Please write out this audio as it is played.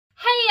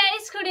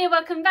Claudia,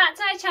 welcome back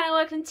to my channel,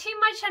 welcome to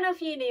my channel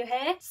if you're new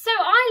here. So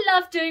I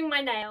love doing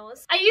my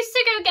nails. I used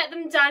to go get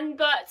them done,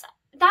 but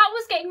that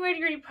was getting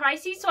really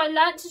pricey, so I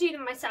learned to do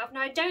them myself. Now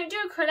I don't do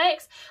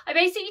acrylics. I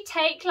basically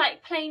take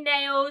like plain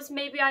nails,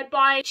 maybe I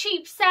buy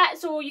cheap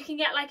sets or you can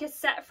get like a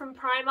set from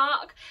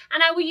Primark,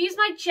 and I will use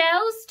my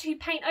gels to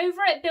paint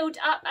over it, build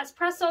up as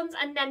press-ons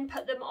and then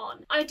put them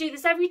on. I do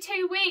this every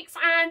 2 weeks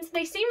and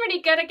they seem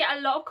really good. I get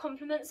a lot of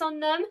compliments on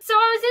them. So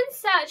I was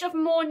in search of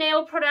more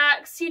nail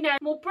products, you know,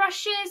 more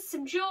brushes,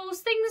 some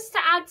jewels, things to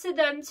add to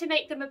them to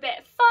make them a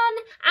bit fun,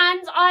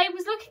 and I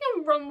was looking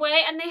on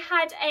Romwe and they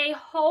had a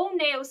whole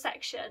nail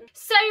section.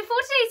 So for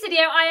today's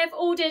video I have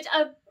ordered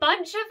a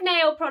bunch of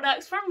nail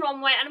products from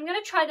Romwe and I'm going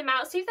to try them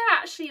out, see if they're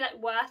actually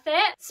like worth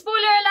it. Spoiler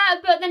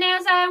alert, but the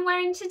nails I am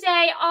wearing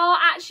today are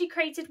actually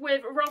created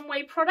with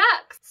Romwe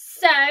products.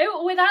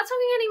 So without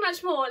talking any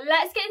much more,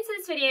 let's get into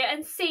this video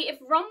and see if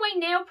Romwe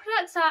nail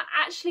products are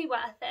actually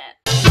worth it.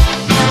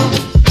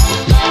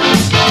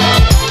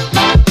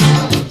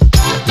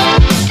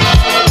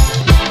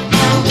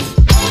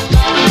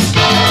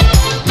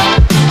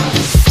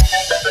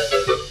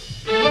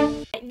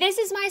 This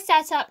is my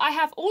setup. I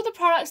have all the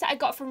products that I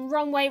got from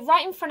Romwe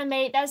right in front of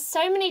me. There's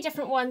so many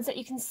different ones that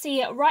you can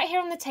see right here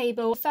on the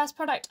table. The first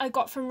product I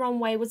got from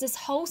Romwe was this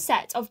whole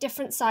set of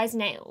different size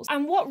nails.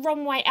 And what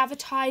Romwe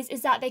advertise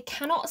is that they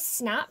cannot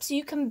snap, so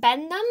you can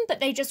bend them, but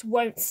they just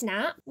won't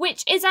snap,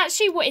 which is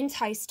actually what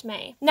enticed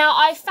me. Now,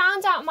 I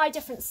found out my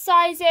different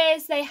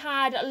sizes. They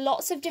had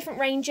lots of different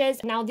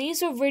ranges. Now,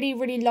 these were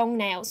really long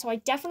nails, so I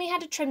definitely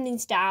had to trim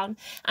these down.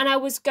 And I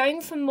was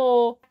going for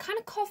more kind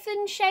of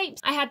coffin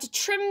shapes. I had to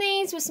trim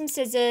these with some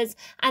scissors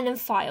and then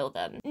file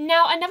them.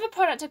 Now, another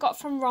product I got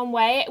from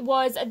Romwe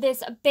was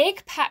this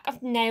big pack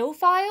of nail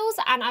files,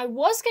 and I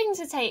was going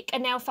to take a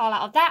nail file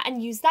out of that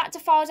and use that to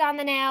file down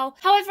the nail.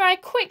 However, I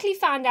quickly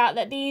found out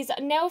that these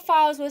nail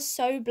files were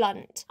so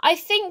blunt. I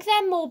think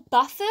they're more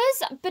buffers,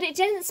 but it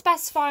didn't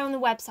specify on the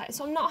website,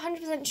 so I'm not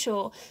 100%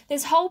 sure.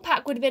 This whole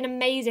pack would have been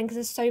amazing because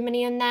there's so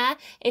many in there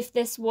if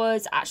this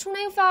was actual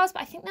nail files,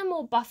 but I think they're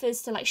more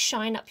buffers to like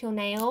shine up your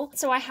nail,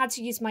 so I had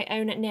to use my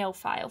own nail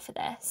file for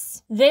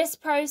this. This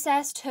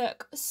process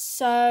took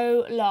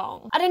so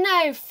long. I don't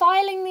know,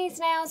 filing these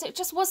nails, it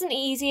just wasn't the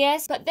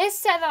easiest, but this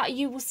set that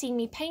you will see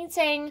me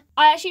painting,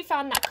 I actually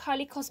found that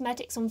Kylie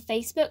Cosmetics on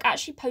Facebook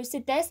actually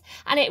posted this,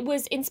 and it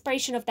was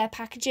inspiration of their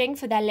packaging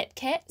for their lip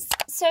kits.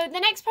 So the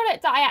next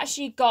product that I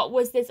actually got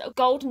was this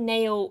gold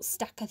nail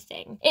stacker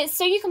thing. It's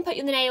so you can put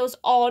your nails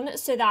on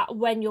so that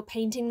when you're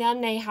painting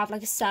them, they have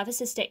like a surface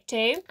to stick to.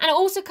 And it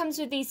also comes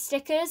with these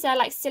stickers. They're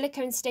like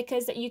silicone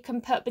stickers that you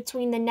can put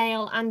between the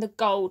nail and the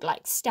gold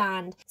like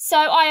stand. So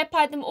I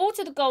applied them all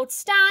to the gold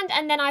stand,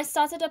 and then I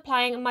started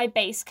applying my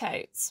base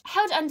coats.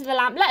 Held under the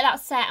lamp, let that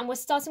set, and we're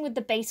starting with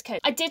the base coat.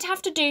 I did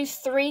have to do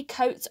 3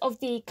 coats of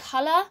the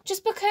colour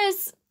just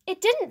because it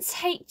didn't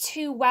take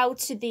too well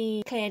to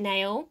the clear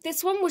nail.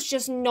 This one was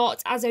just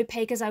not as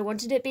opaque as I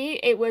wanted it to be.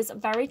 It was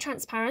very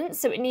transparent,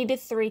 so it needed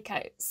 3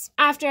 coats.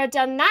 After I'd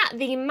done that,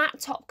 the matte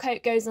top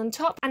coat goes on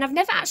top, and I've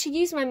never actually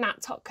used my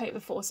matte top coat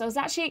before, so I was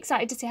actually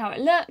excited to see how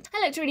it looked.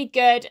 It looked really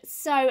good.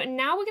 So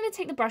now we're going to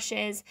take the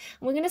brushes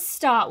and we're going to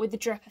start with the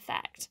drip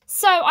effect.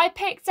 So I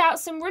picked out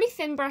some really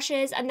thin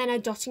brushes and then a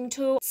dotting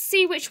tool,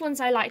 see which ones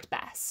I liked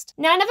best.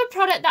 Now, another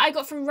product that I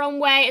got from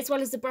Romwe, as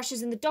well as the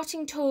brushes and the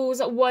dotting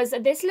tools, was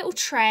this little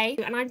tray,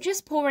 and I'm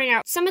just pouring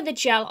out some of the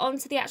gel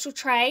onto the actual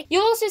tray.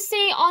 You'll also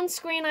see on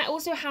screen I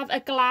also have a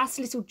glass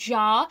little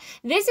jar.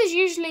 This is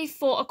usually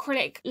for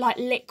acrylic like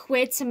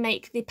liquid to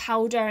make the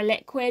powder a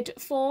liquid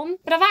form,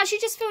 but I've actually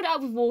just filled it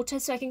up with water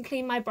so I can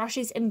clean my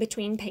brushes in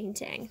between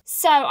painting.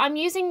 So I'm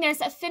using this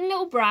thin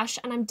little brush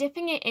and I'm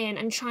dipping it in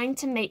and trying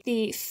to make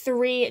the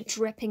 3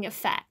 dripping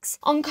effects.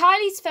 On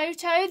Kylie's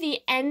photo, the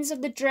ends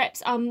of the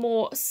drips are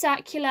more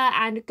circular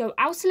and go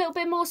out a little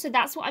bit more, so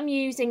that's what I'm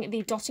using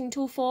the dotting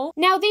tool for.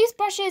 Now, these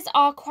brushes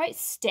are quite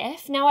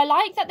stiff. Now, I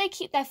like that they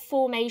keep their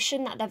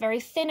formation, that they're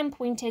very thin and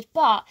pointed,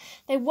 but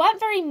they weren't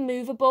very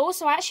movable,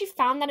 so I actually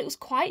found that it was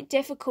quite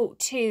difficult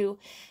to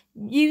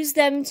use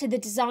them to the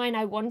design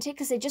I wanted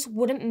because they just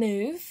wouldn't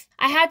move.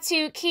 I had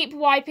to keep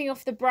wiping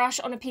off the brush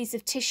on a piece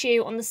of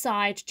tissue on the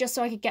side just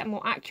so I could get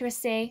more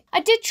accuracy.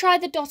 I did try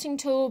the dotting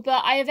tool,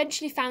 but I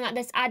eventually found that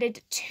this added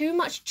too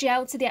much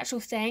gel to the actual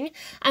thing,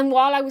 and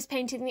while I was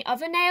painting the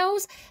other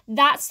nails,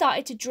 that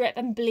started to drip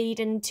and bleed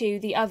into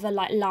the other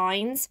like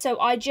lines, so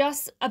I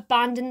just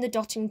abandoned the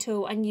dotting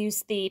tool and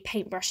used the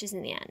paintbrushes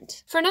in the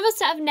end. For another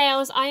set of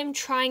nails, I am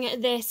trying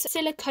this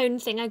silicone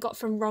thing I got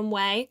from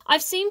Romwe.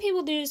 I've seen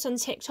people do this on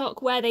TikTok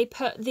where they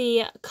put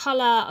the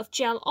colour of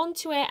gel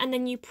onto it and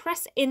then you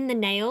press in the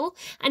nail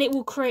and it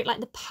will create like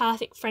the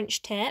perfect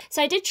French tip.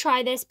 So I did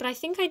try this, but I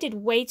think I did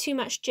way too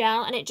much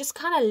gel and it just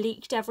kind of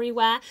leaked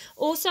everywhere.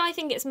 Also, I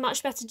think it's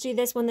much better to do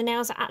this when the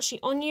nails are actually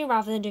on you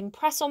rather than doing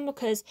press on,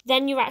 because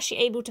then you're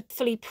actually able to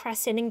fully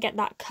press in and get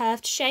that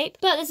curved shape.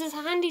 But this is a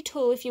handy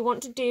tool if you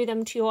want to do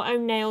them to your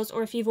own nails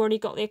or if you've already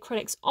got the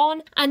acrylics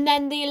on. And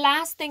then the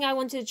last thing I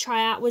wanted to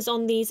try out was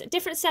on these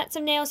different sets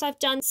of nails I've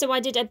done. So I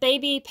did a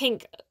baby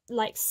pink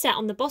like set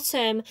on the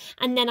bottom,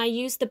 and then I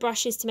used the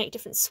brushes to make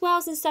different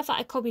swirls and stuff that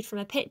I copied from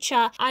a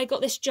picture. I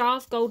got this jar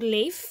of gold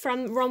leaf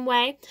from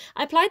Romwe.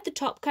 I applied the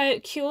top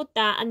coat, cured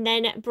that, and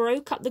then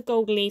broke up the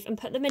gold leaf and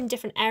put them in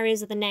different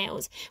areas of the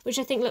nails, which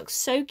I think looks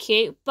so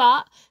cute.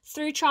 But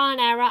through trial and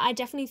error, I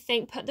definitely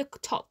think put the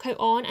top coat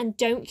on and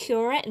don't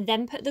cure it,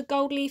 then put the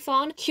gold leaf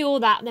on, cure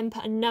that, then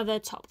put another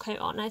top coat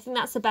on. I think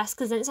that's the best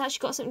because then it's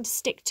actually got something to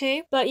stick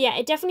to. But yeah,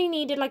 it definitely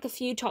needed like a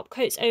few top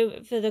coats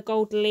over the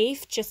gold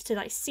leaf just to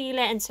like seal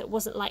it and so it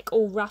wasn't like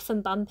all rough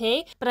and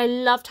bumpy. But I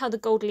loved how the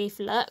gold leaf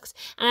looked,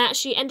 and I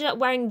actually ended up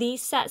wearing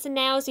these sets of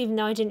nails even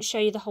though I didn't show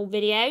you the whole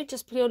video,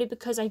 just purely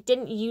because I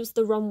didn't use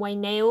the Romwe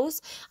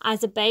nails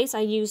as a base.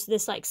 I used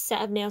this like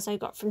set of nails I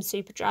got from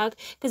Superdrug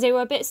because they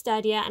were a bit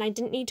sturdier and I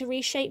didn't need to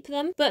reshape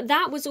them. But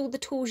that was all the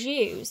tools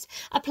used.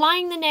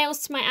 Applying the nails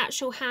to my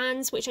actual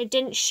hands, which I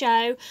didn't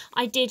show,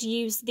 I did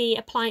use the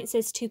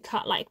appliances to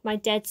cut like my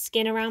dead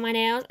skin around my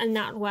nails, and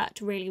that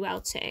worked really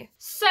well too.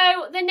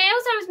 So the nails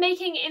I was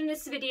making in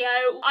this video,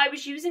 I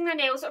was using the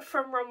nails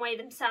from Romwe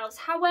themselves.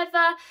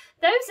 However,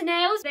 those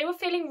nails, they were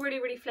feeling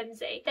really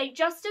flimsy. They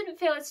just didn't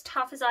feel as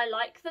tough as I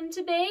like them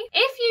to be.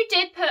 If you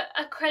did put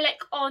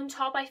acrylic on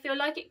top, I feel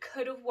like it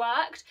could have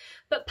worked,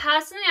 but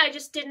personally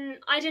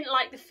I didn't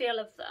like the feel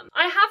of them.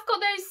 I have got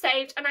those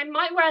saved and I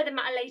might wear them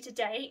at a later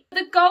date.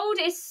 The gold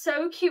is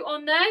so cute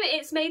on them.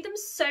 It's made them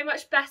so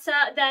much better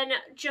than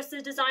just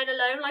the design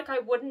alone. Like I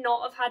would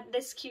not have had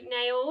this cute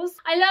nails.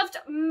 I loved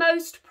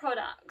most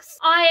products.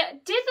 I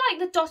did like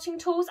the dotting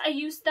tools. I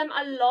used them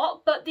a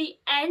lot, but the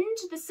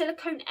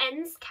silicone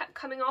ends kept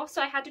coming off,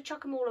 so I had to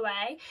chuck them all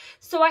away.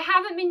 So I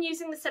haven't been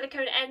using the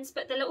silicone ends,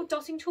 but the little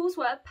dotting tools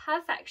were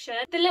perfection.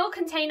 The little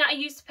container I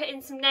used to put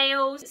in some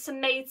nails, some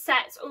made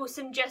sets, or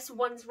some just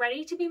ones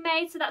ready to be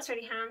made, so that's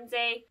really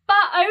handy. But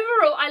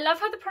overall, I love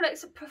how the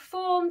products have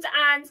performed,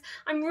 and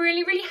I'm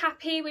really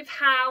happy with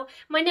how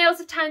my nails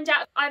have turned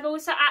out. I've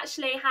also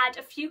actually had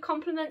a few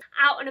compliments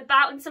out and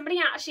about, and somebody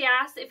actually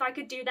asked if I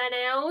could do their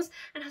nails,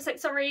 and I was like,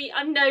 sorry,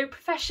 I'm no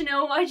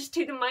professional, I just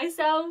do them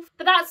myself.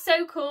 But that's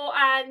so cool,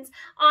 and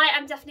I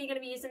am definitely going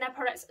to be using their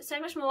products so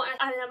much more, and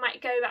I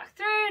might go back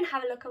through and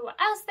have a look at what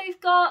else they've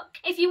got.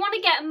 If you want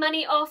to get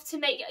money off to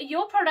make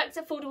your products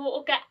affordable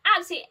or get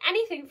absolutely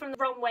anything from the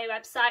Romwe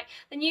website,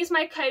 then use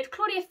my code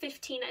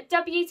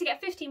Claudia15W to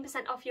get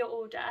 15% off your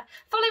order.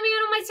 Follow me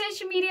on all my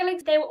social media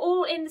links, they were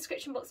all in the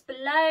description box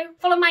below.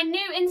 Follow my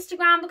new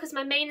Instagram because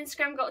my main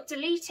Instagram got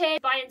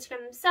deleted by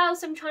Instagram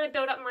themselves, so I'm trying to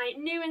build up my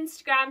new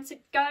Instagram, so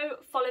go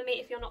follow me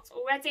if you're not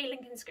already,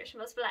 link in the description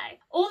box below.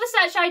 All the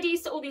search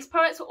IDs to all these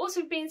products will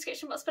also be in the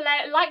description box below.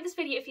 Like this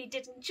video if you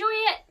did enjoy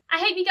it. I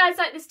hope you guys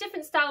like this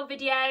different style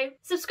video.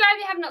 Subscribe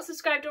if you have not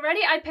subscribed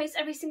already. I post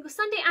every single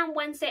Sunday and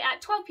Wednesday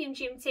at 12 PM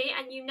GMT,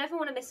 and you never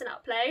want to miss an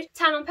upload.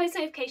 Turn on post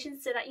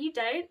notifications so that you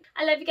don't.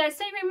 I love you guys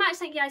so very much.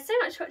 Thank you guys so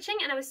much for watching,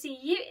 and I will see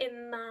you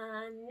in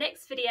my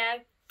next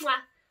video.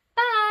 Mwah.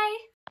 Bye!